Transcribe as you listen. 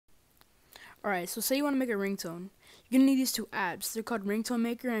Alright, so say you want to make a ringtone. You're going to need these two apps. They're called Ringtone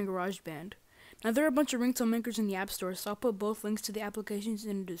Maker and GarageBand. Now, there are a bunch of ringtone makers in the App Store, so I'll put both links to the applications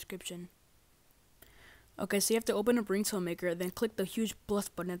in the description. Okay, so you have to open up Ringtone Maker, then click the huge plus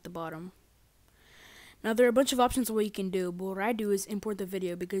button at the bottom. Now, there are a bunch of options of what you can do, but what I do is import the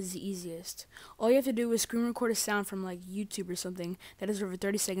video because it's the easiest. All you have to do is screen record a sound from like YouTube or something that is over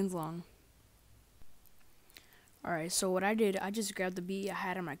 30 seconds long. Alright, so what I did, I just grabbed the beat I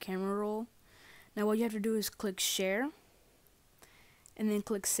had on my camera roll. Now what you have to do is click share, and then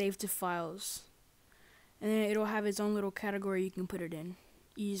click save to files. And then it'll have its own little category you can put it in.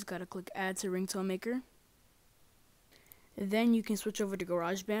 You just gotta click add to Ringtone Maker. And then you can switch over to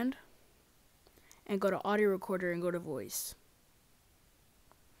GarageBand, and go to audio recorder and go to voice.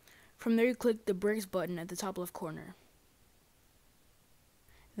 From there you click the breaks button at the top left corner.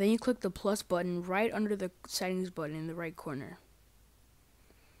 Then you click the plus button right under the settings button in the right corner.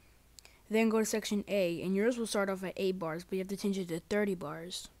 Then go to section A, and yours will start off at 8 bars, but you have to change it to 30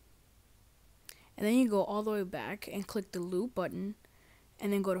 bars. And then you go all the way back and click the loop button,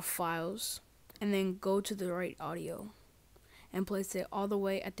 and then go to files, and then go to the right audio, and place it all the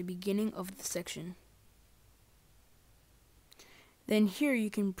way at the beginning of the section. Then here you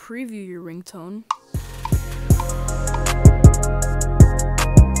can preview your ringtone.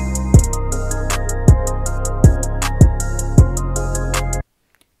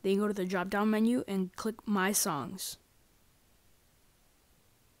 Then you go to the drop down menu and click My Songs.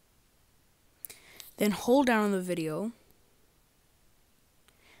 Then hold down on the video.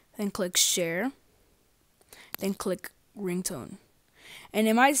 Then click Share. Then click Ringtone. And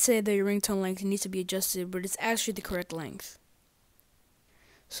it might say that your ringtone length needs to be adjusted, but it's actually the correct length.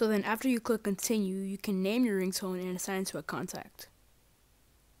 So then after you click Continue, you can name your ringtone and assign it to a contact.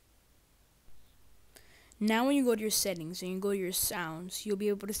 Now when you go to your settings and you go to your sounds, you'll be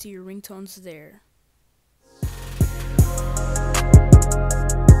able to see your ringtones there.